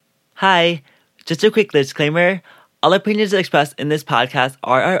Hi, just a quick disclaimer. All opinions expressed in this podcast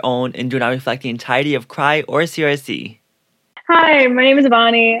are our own and do not reflect the entirety of CRY or CRC. Hi, my name is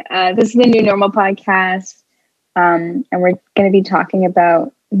Avani. This is the New Normal podcast, and we're going to be talking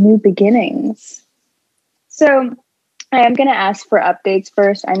about new beginnings. So I am going to ask for updates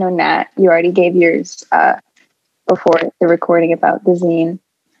first. I know, Nat, you already gave yours before the recording about the zine.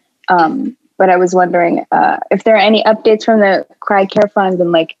 But I was wondering if there are any updates from the CRY Care Fund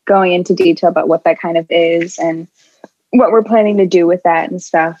and like going into detail about what that kind of is and what we're planning to do with that and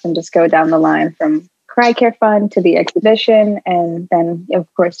stuff, and just go down the line from CRY Care Fund to the exhibition and then,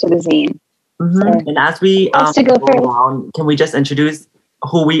 of course, to the zine. Mm-hmm. So, and as we go around, can we just introduce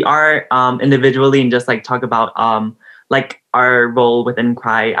who we are individually and just like talk about like our role within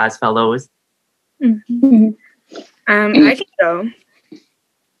CRY as fellows? Mm-hmm. I can go.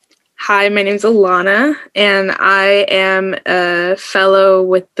 Hi, my name is Alana, and I am a fellow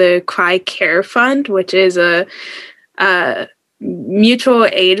with the CRY Care Fund, which is a mutual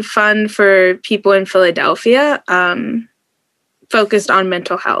aid fund for people in Philadelphia, focused on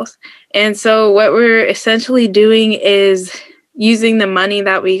mental health. And so what we're essentially doing is using the money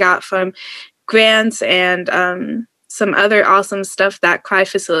that we got from grants and some other awesome stuff that CRY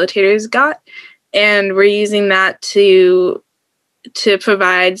facilitators got, and we're using that to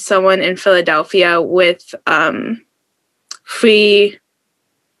provide someone in Philadelphia with free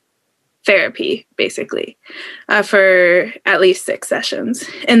therapy, basically, for at least 6 sessions.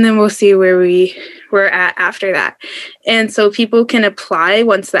 And then we'll see where we're at after that. And so people can apply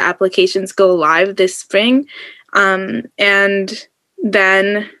once the applications go live this spring. And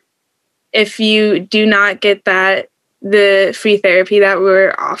then if you do not get the free therapy that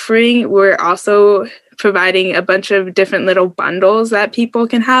we're offering, we're also providing a bunch of different little bundles that people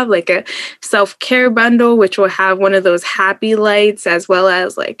can have, like a self-care bundle, which will have one of those happy lights, as well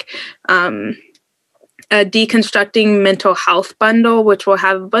as like a deconstructing mental health bundle, which will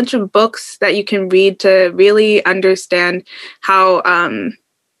have a bunch of books that you can read to really understand how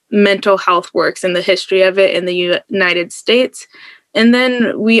mental health works and the history of it in the United States. And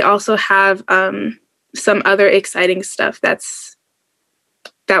then we also have some other exciting stuff that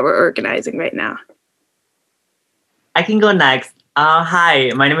we're organizing right now. I can go next. Hi,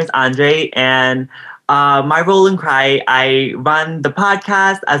 my name is Andre, and my role in CRY, I run the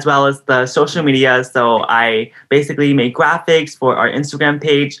podcast as well as the social media. So I basically make graphics for our Instagram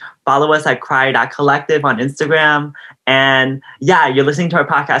page. Follow us at cry.collective on Instagram. And yeah, you're listening to our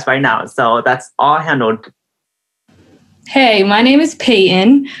podcast right now. So that's all handled. Hey, my name is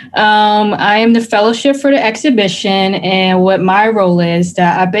Peyton. I am the fellowship for the exhibition, and what my role is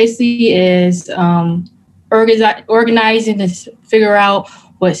that I basically is organizing to figure out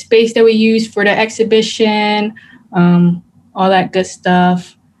what space that we use for the exhibition, all that good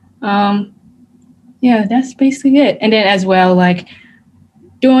stuff. Yeah, that's basically it. And then as well, like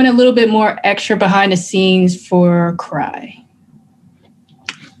doing a little bit more extra behind the scenes for CRY.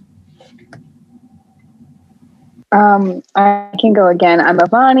 I can go again. I'm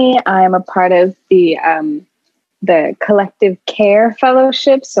Avani. I am a part of the Collective Care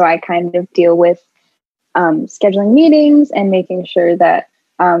Fellowship, so I kind of deal with scheduling meetings and making sure that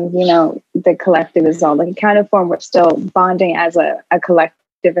the collective is all like accounted for, and we're still bonding as a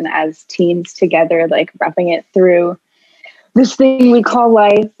collective and as teams together, like roughing it through this thing we call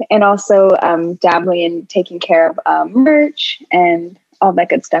life, and also dabbling in taking care of merch and all that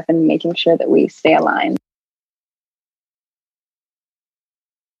good stuff, and making sure that we stay aligned.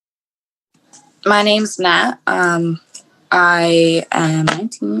 My name's Nat. I am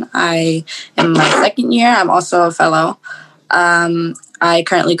 19. I am in my second year. I'm also a fellow. I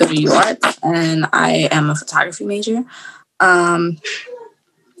currently go to UArts, and I am a photography major. I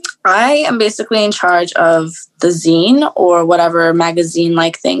am basically in charge of the zine or whatever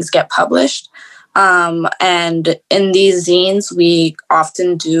magazine-like things get published. And in these zines, we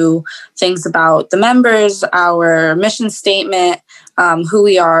often do things about the members, our mission statement, who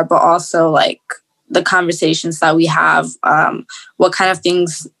we are, but also like the conversations that we have, what kind of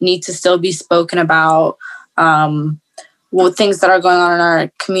things need to still be spoken about, what things that are going on in our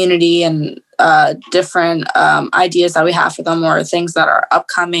community, and different ideas that we have for them, or things that are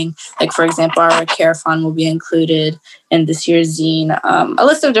upcoming. Like, for example, our care fund will be included in this year's zine, a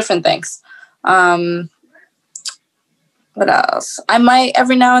list of different things. What else? I might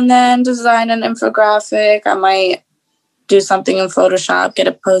every now and then design an infographic. I might do something in Photoshop, get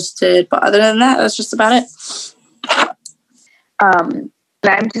it posted. But other than that, that's just about it. And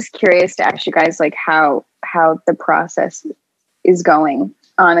I'm just curious to ask you guys, like, how the process is going,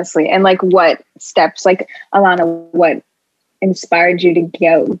 honestly, and like what steps, like Alana, what inspired you to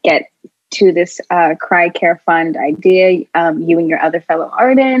get to this Cry Care Fund idea, you and your other fellow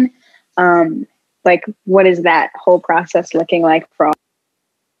Arden? Like, what is that whole process looking like for all?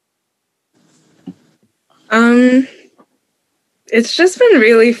 It's just been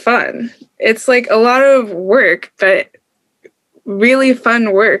really fun. It's like a lot of work, but really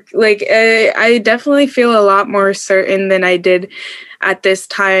fun work. Like, I definitely feel a lot more certain than I did at this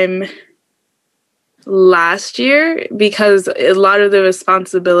time last year, because a lot of the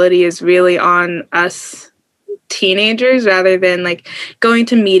responsibility is really on us teenagers rather than like going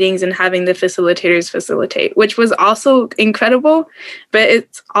to meetings and having the facilitators facilitate, which was also incredible. But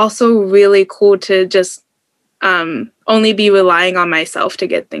it's also really cool to just only be relying on myself to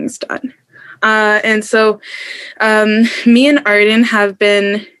get things done. And so me and Arden have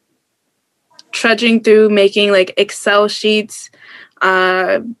been trudging through making like Excel sheets,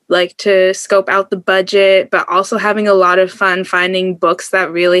 like to scope out the budget, but also having a lot of fun finding books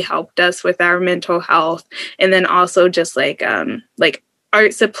that really helped us with our mental health. And then also just like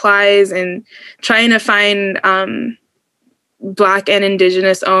art supplies and trying to find Black and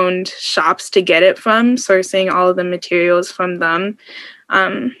Indigenous owned shops to get it from, sourcing all of the materials from them,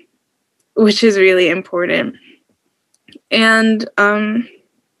 which is really important. And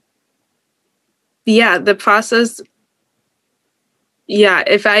the process,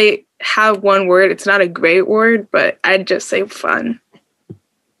 if I have one word, it's not a great word, but I'd just say fun.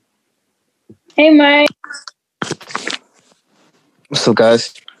 Hey, Mike. What's up,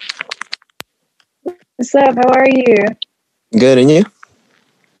 guys? What's up? How are you? Good, and you?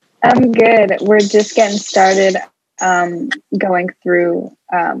 I'm good. We're just getting started going through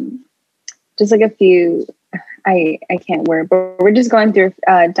just like a few, I can't word, but we're just going through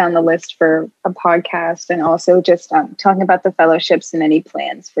down the list for a podcast, and also just talking about the fellowships and any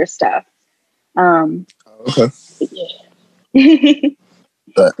plans for stuff. Okay. Yeah.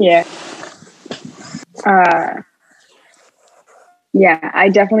 Yeah, I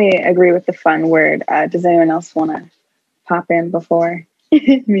definitely agree with the fun word. Does anyone else want to pop in before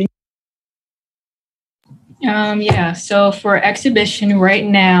me? So for exhibition right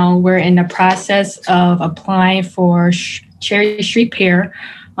now, we're in the process of applying for Cherry Street Pier.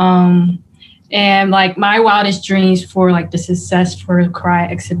 And like my wildest dreams for like the success for the Cry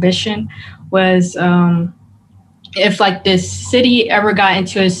exhibition was if like the city ever got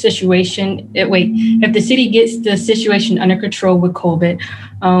into a situation, if the city gets the situation under control with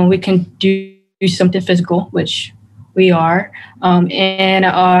COVID, we can do something physical, which we are. And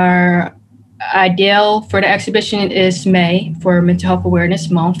our ideal for the exhibition is May for Mental Health Awareness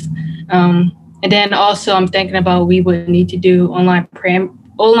Month. And then also I'm thinking about we would need to do online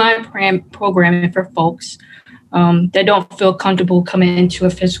programming for folks that don't feel comfortable coming into a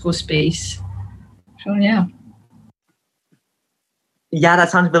physical space. So yeah. Yeah,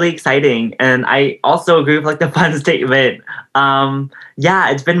 that sounds really exciting. And I also agree with like the fun statement.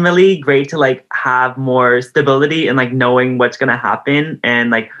 It's been really great to like have more stability and like knowing what's gonna happen, and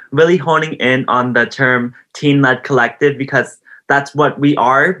like really honing in on the term teen-led collective, because that's what we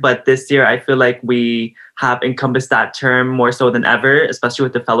are. But this year I feel like we have encompassed that term more so than ever, especially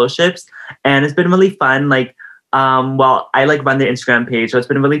with the fellowships. And it's been really fun. Like, I like run the Instagram page, so it's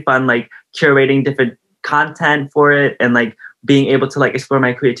been really fun like curating different content for it, and like being able to like explore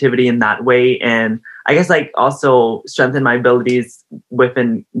my creativity in that way, and I guess like also strengthen my abilities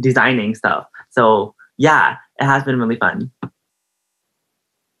within designing stuff. So yeah, it has been really fun.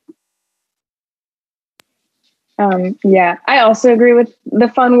 I also agree with the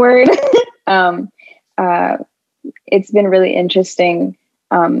fun word. It's been really interesting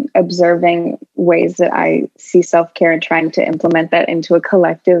observing ways that I see self-care and trying to implement that into a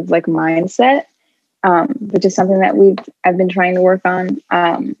collective like mindset. Which is something that I've been trying to work on.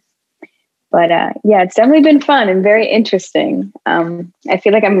 It's definitely been fun and very interesting. I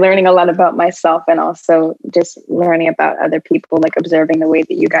feel like I'm learning a lot about myself, and also just learning about other people, like observing the way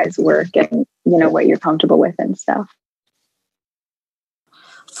that you guys work and, you know, what you're comfortable with and stuff.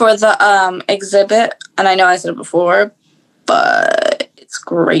 For the exhibit, and I know I said it before, but it's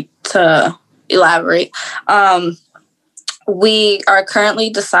great to elaborate. We are currently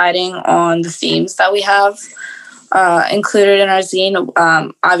deciding on the themes that we have included in our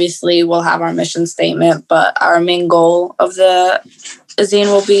zine. Obviously, we'll have our mission statement, but our main goal of the zine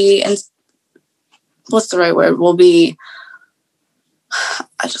will be, what's the right word? Will be,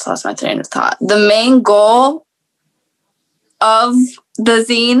 I just lost my train of thought. The main goal of the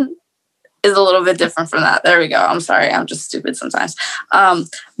zine is a little bit different from that. There we go. I'm sorry. I'm just stupid sometimes.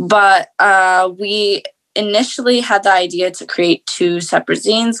 But we initially had the idea to create 2 separate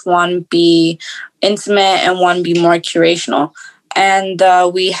zines, one be intimate and one be more curational. And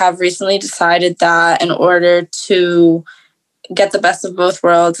we have recently decided that in order to get the best of both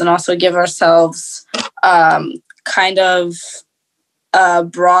worlds and also give ourselves kind of a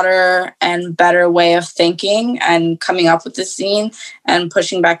broader and better way of thinking and coming up with this zine and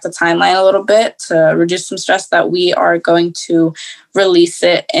pushing back the timeline a little bit to reduce some stress, that we are going to release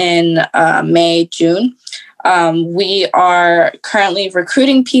it in May, June. We are currently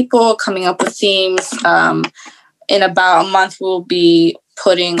recruiting people, coming up with themes. In about a month, we'll be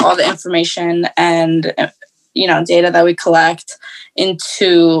putting all the information and data that we collect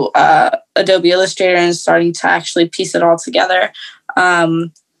into Adobe Illustrator and starting to actually piece it all together.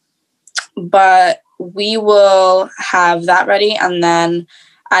 But we will have that ready, and then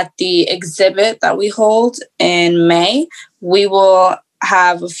at the exhibit that we hold in May, we will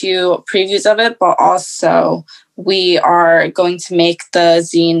have a few previews of it, but also we are going to make the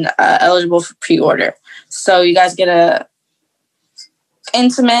zine eligible for pre-order. So you guys get a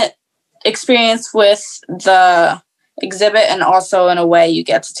intimate experience with the exhibit, and also in a way you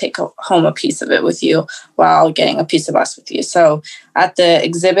get to take home a piece of it with you while getting a piece of us with you. So at the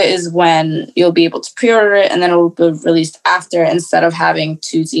exhibit is when you'll be able to pre-order it, and then it will be released after, instead of having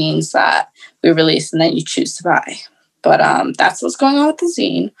 2 zines that we release and then you choose to buy. But that's what's going on with the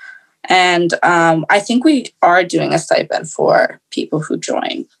zine. And I think we are doing a stipend for people who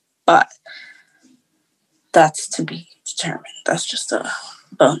join, but that's to be determined. That's just a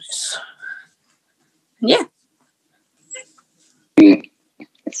bonus. Yeah.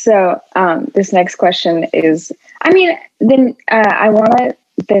 So this next question is, I want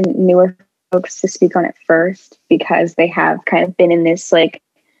the newer folks to speak on it first, because they have kind of been in this, like,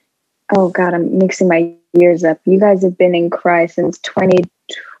 oh God, I'm mixing my years up. You guys have been in Cry since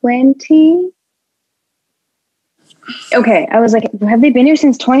 2020? Okay, I was like, have they been here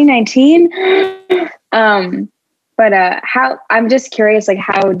since 2019? But I'm just curious, like,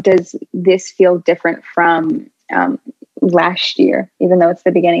 how does this feel different from last year, even though it's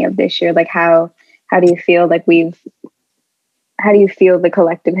the beginning of this year? Like, how do you feel like how do you feel the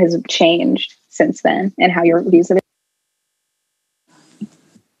collective has changed since then, and how your views of it?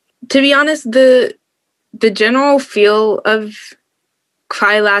 To be honest, the general feel of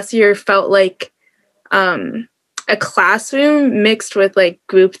Cry last year felt like a classroom mixed with like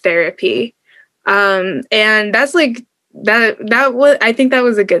group therapy. And that's like that was, I think that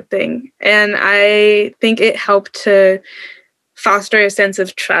was a good thing. And I think it helped to foster a sense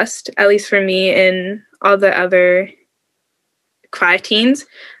of trust, at least for me and all the other Cry teens.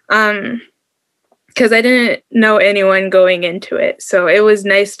 Because I didn't know anyone going into it. So it was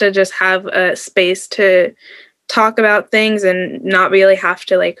nice to just have a space to talk about things and not really have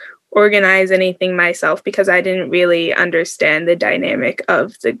to like organize anything myself, because I didn't really understand the dynamic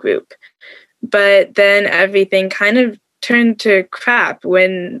of the group. But then everything kind of turned to crap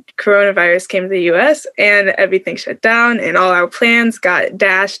when coronavirus came to the US and everything shut down and all our plans got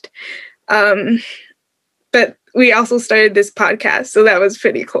dashed. But we also started this podcast, so that was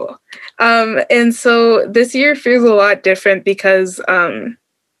pretty cool. And so this year feels a lot different because,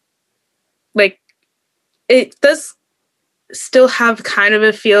 like, it does still have kind of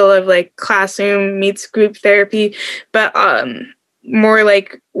a feel of like classroom meets group therapy, but more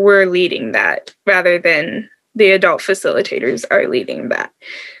like we're leading that rather than the adult facilitators are leading that.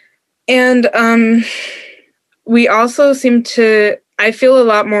 And we also seem to, I feel a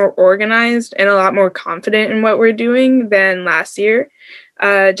lot more organized and a lot more confident in what we're doing than last year,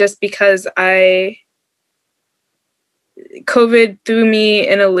 just because COVID threw me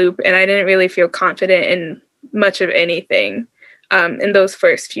in a loop and I didn't really feel confident in much of anything in those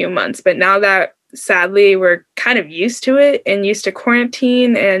first few months. But now that sadly we're kind of used to it and used to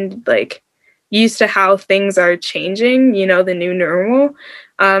quarantine and like used to how things are changing, you know, the new normal,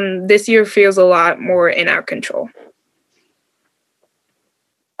 this year feels a lot more in our control.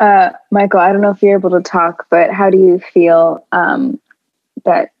 Michael, I don't know if you're able to talk, but how do you feel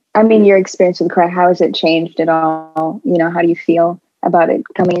your experience with Cry, how has it changed at all? You know, how do you feel about it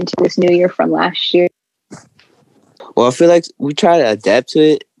coming into this new year from last year? Well, I feel like we try to adapt to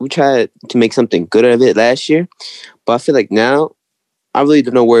it. We try to make something good out of it last year. But I feel like now, I really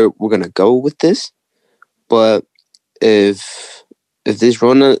don't know where we're going to go with this. But if this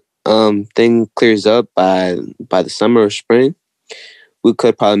Rona thing clears up by the summer or spring, we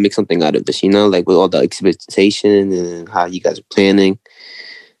could probably make something out of this, you know, like with all the exhibition and how you guys are planning.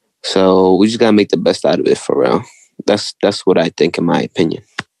 So we just got to make the best out of it for real. That's what I think, in my opinion.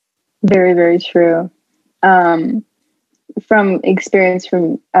 Very, very true. From experience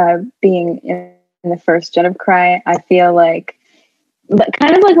from being in the first gen of Cry. I feel like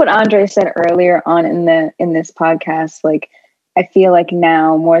kind of like what Andre said earlier on in this podcast, like I feel like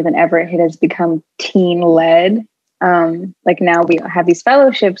now more than ever it has become teen led. Like now we have these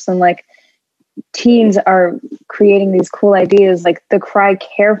fellowships and like teens are creating these cool ideas like the Cry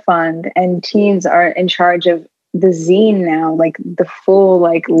Care Fund, and teens are in charge of the zine now, like the full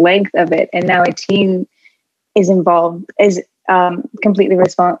like length of it. And now a teen is involved, is completely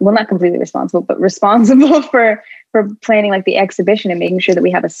not completely responsible, but responsible for planning like the exhibition and making sure that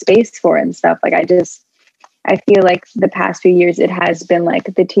we have a space for it and stuff. Like I feel like the past few years it has been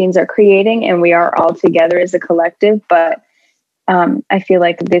like the teens are creating and we are all together as a collective. But I feel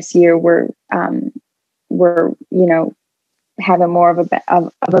like this year we're having more of a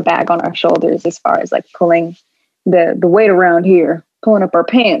bag on our shoulders as far as like pulling the weight around here, pulling up our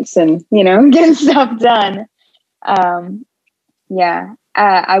pants and getting stuff done. I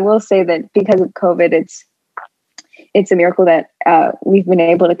will say that because of COVID, it's a miracle that we've been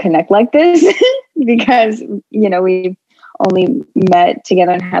able to connect like this because, we've only met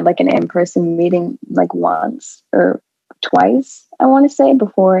together and had like an in-person meeting like once or twice, I want to say,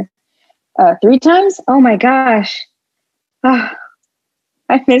 before 3 times. Oh my gosh. I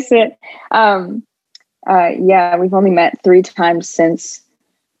miss it. We've only met 3 times since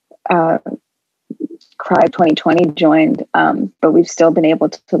Cry 2020 joined, but we've still been able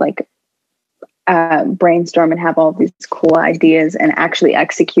to like brainstorm and have all of these cool ideas and actually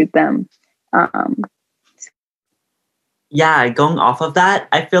execute them. Going off of that,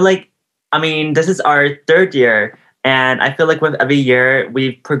 I feel like, this is our 3rd year, and I feel like with every year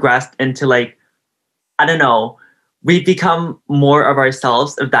we've progressed into like, I don't know, we've become more of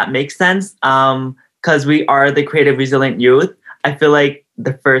ourselves, if that makes sense. Because we are the creative, resilient youth. I feel like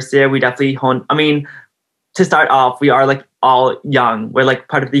the first year we definitely honed, to start off, we are like all young. We're like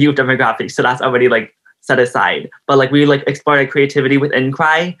part of the youth demographic. So that's already like set aside. But like we like explored our creativity within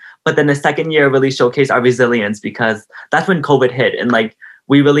Cry. But then the second year really showcased our resilience because that's when COVID hit. And like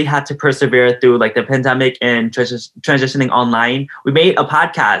we really had to persevere through like the pandemic and transitioning online. We made a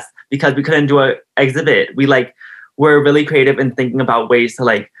podcast because we couldn't do an exhibit. We like were really creative in thinking about ways to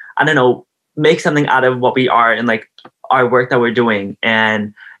like, I don't know, make something out of what we are and like our work that we're doing.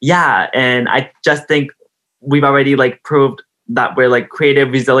 And and I just think we've already like proved that we're like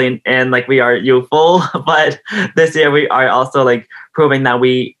creative, resilient, and like we are youthful. But this year we are also like proving that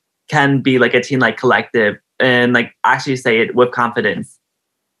we can be like a teen like collective and like actually say it with confidence.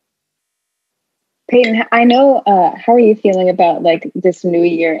 Peyton, I know, how are you feeling about like this new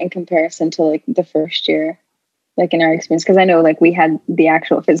year in comparison to like the first year, like in our experience? Because I know like we had the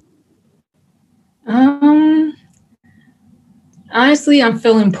actual physical. Honestly, I'm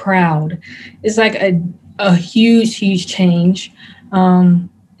feeling proud. It's like a huge change.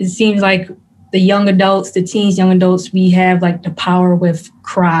 It seems like the young adults, the teens, young adults, we have like the power with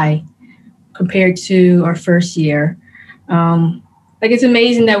Cry compared to our first year. Like it's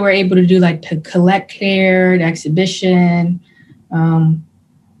amazing that we're able to do like the Collect Care, the exhibition,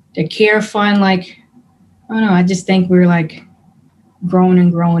 the Care Fund. Like, I don't know, I just think we're like growing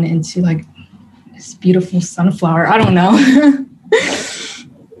into like this beautiful sunflower. I don't know.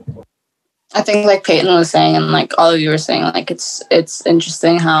 I think like Peyton was saying and like all of you were saying, like it's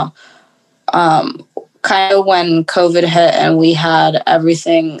interesting how kind of when COVID hit and we had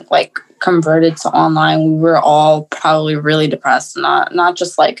everything like converted to online, we were all probably really depressed, not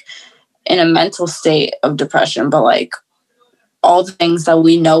just like in a mental state of depression, but like all the things that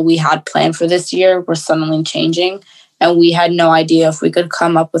we know we had planned for this year were suddenly changing, and we had no idea if we could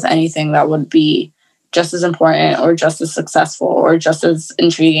come up with anything that would be just as important or just as successful or just as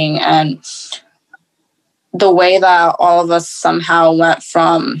intriguing. And the way that all of us somehow went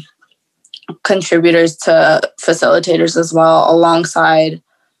from contributors to facilitators as well, alongside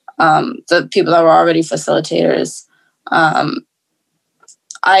the people that were already facilitators.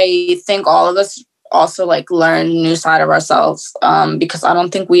 I think all of us also like learned a new side of ourselves, because I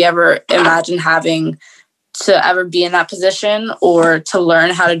don't think we ever imagined having to ever be in that position or to learn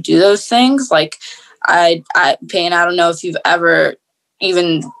how to do those things. Like Payne, I don't know if you've ever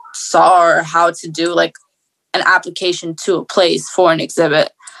even saw or how to do like an application to a place for an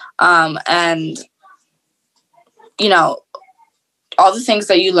exhibit. And, you know, all the things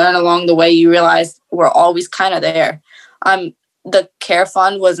that you learn along the way, you realize were always kind of there. The Care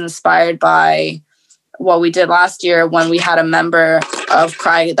Fund was inspired by what we did last year when we had a member of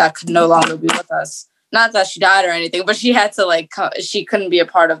Cry that could no longer be with us. Not that she died or anything, but she had to she couldn't be a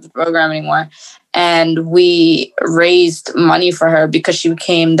part of the program anymore. And we raised money for her because she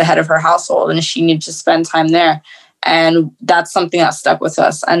became the head of her household and she needed to spend time there. And that's something that stuck with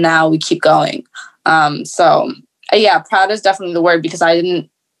us. And now we keep going. Yeah, proud is definitely the word, because I didn't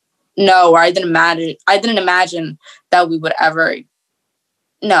know, or I didn't imagine that we would ever,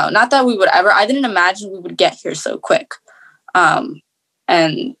 no, not that we would ever, I didn't imagine we would get here so quick.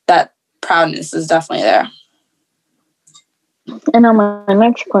 And that proudness is definitely there. And on my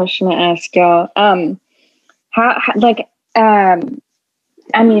next question to ask y'all,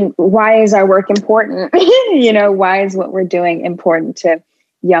 why is our work important? Why is what we're doing important to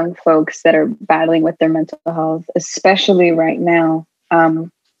young folks that are battling with their mental health, especially right now? How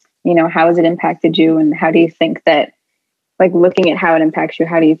has it impacted you? And how do you think that, looking at how it impacts you,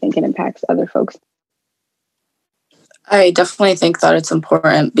 how do you think it impacts other folks? I definitely think that it's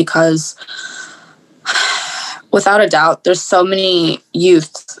important because without a doubt, there's so many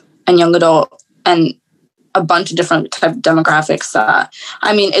youth and young adult and a bunch of different type of demographics that,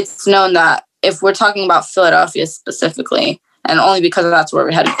 it's known that if we're talking about Philadelphia specifically, and only because that's where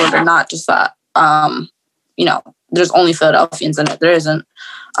we're headquartered, not just that, there's only Philadelphians in it. There isn't.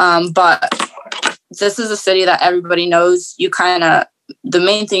 But this is a city that everybody knows. The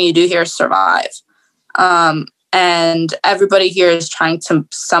main thing you do here is survive. And everybody here is trying to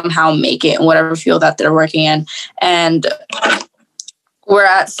somehow make it in whatever field that they're working in. And we're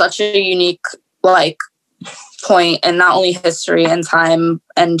at such a unique, point in not only history and time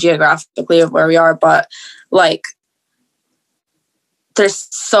and geographically of where we are, but there's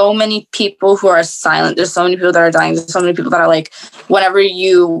so many people who are silent. There's so many people that are dying. There's so many people that are whenever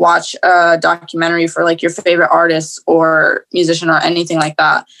you watch a documentary for your favorite artist or musician or anything like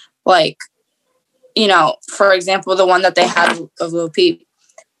that, for example, the one that they had of Lil Peep,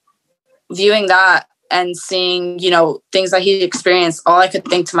 viewing that and seeing, things that he experienced, all I could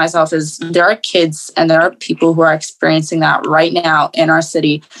think to myself is there are kids and there are people who are experiencing that right now in our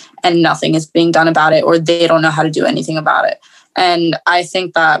city and nothing is being done about it, or they don't know how to do anything about it. And I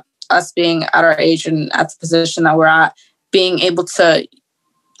think that us being at our age and at the position that we're at, being able to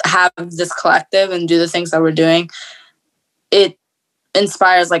have this collective and do the things that we're doing, it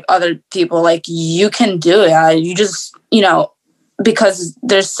inspires other people, you can do it. You just, because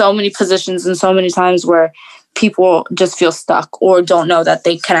there's so many positions and so many times where people just feel stuck or don't know that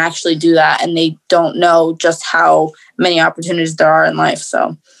they can actually do that. And they don't know just how many opportunities there are in life.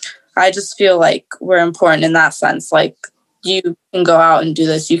 So I just feel like we're important in that sense. You can go out and do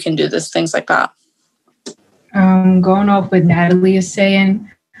this, you can do this, things like that. Going off what Natalie is saying,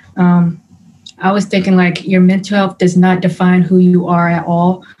 I was thinking your mental health does not define who you are at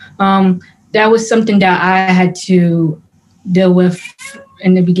all. That was something that I had to deal with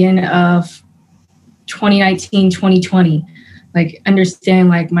in the beginning of 2019, 2020. Understand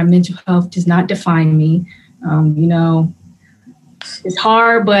my mental health does not define me. It's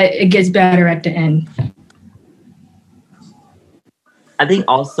hard, but it gets better at the end. I think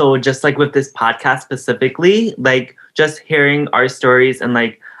also just with this podcast specifically, just hearing our stories and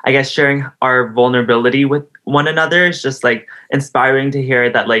I guess sharing our vulnerability with one another is just inspiring to hear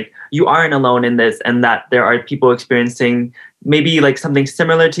that you aren't alone in this and that there are people experiencing maybe something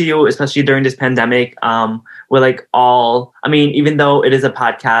similar to you, especially during this pandemic. We're even though it is a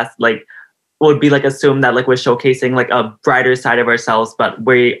podcast, it would be assumed that we're showcasing a brighter side of ourselves, but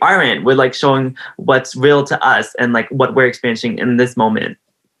we aren't. We're showing what's real to us and what we're experiencing in this moment.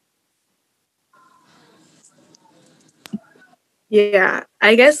 Yeah,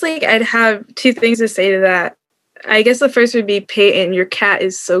 I guess I'd have two things to say to that. I guess the first would be Peyton. Your cat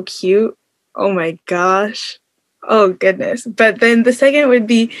is so cute. Oh my gosh. Oh goodness. But then the second would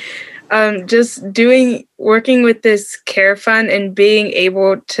be just working with this care fund and being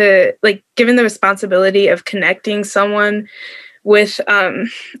able to given the responsibility of connecting someone with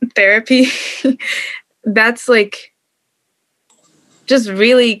therapy. That's just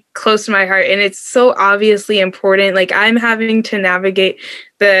really close to my heart. And it's so obviously important. I'm having to navigate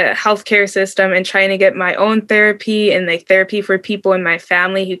the healthcare system and trying to get my own therapy and therapy for people in my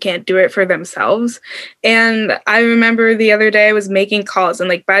family who can't do it for themselves. And I remember the other day I was making calls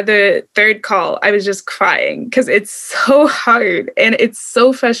and by the third call, I was just crying because it's so hard and it's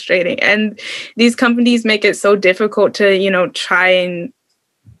so frustrating. And these companies make it so difficult to, try and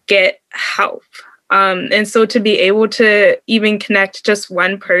get help. And so to be able to even connect just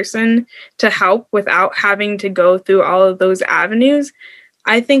one person to help without having to go through all of those avenues,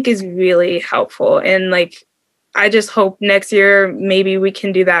 I think is really helpful. And I just hope next year, maybe we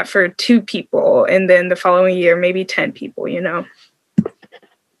can do that for 2 people. And then the following year, maybe 10 people,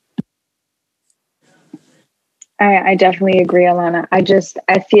 I definitely agree, Alana.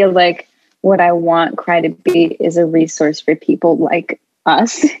 I feel what I want Cry to be is a resource for people like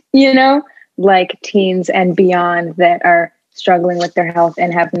us, teens and beyond that are struggling with their health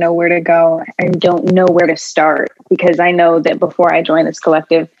and have nowhere to go and don't know where to start. Because I know that before I joined this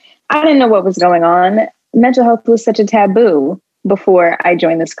collective, I didn't know what was going on. Mental health was such a taboo before I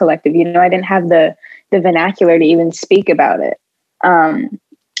joined this collective. You know, I didn't have the vernacular to even speak about it. And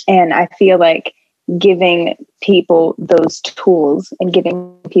I feel like giving people those tools and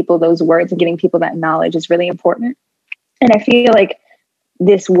giving people those words and giving people that knowledge is really important. And I feel like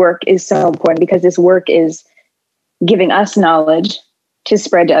this work is so important because this work is giving us knowledge to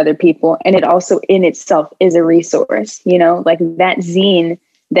spread to other people. And it also in itself is a resource, you know, like that zine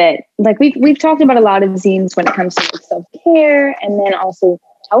that like we've talked about a lot of zines when it comes to like self-care and then also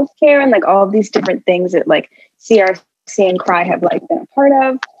healthcare and like all of these different things that like CRC and CRY have like been a part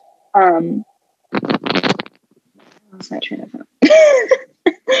of. I lost my train of thought.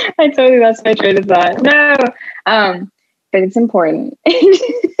 I totally lost my train of thought. No. But it's important.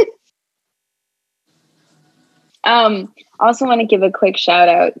 Also want to give a quick shout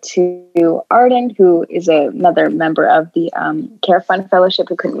out to Arden, who is another member of the Care Fund Fellowship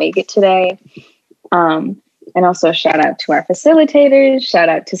who couldn't make it today. And also a shout out to our facilitators, shout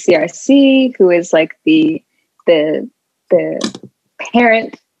out to CRC, who is like the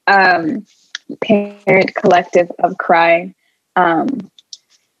parent collective of CRY.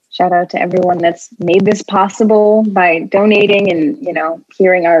 Shout out to everyone that's made this possible by donating and, you know,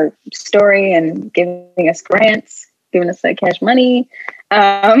 hearing our story and giving us grants, giving us like cash money.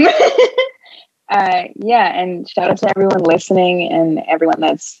 And shout out to everyone listening and everyone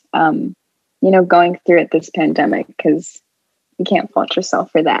that's, you know, going through it this pandemic, because you can't fault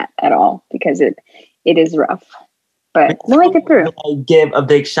yourself for that at all because it is rough. But we'll make it through. I'll give a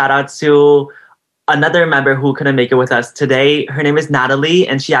big shout out to another member who couldn't make it with us today. Her name is Natalie,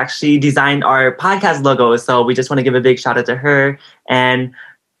 and she actually designed our podcast logo. So we just want to give a big shout out to her and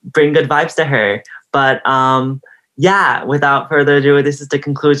bring good vibes to her. But without further ado, this is the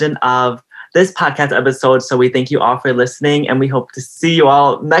conclusion of this podcast episode. So we thank you all for listening, and we hope to see you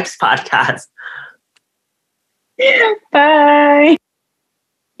all next podcast. Bye.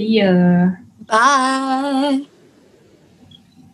 Yeah. Bye.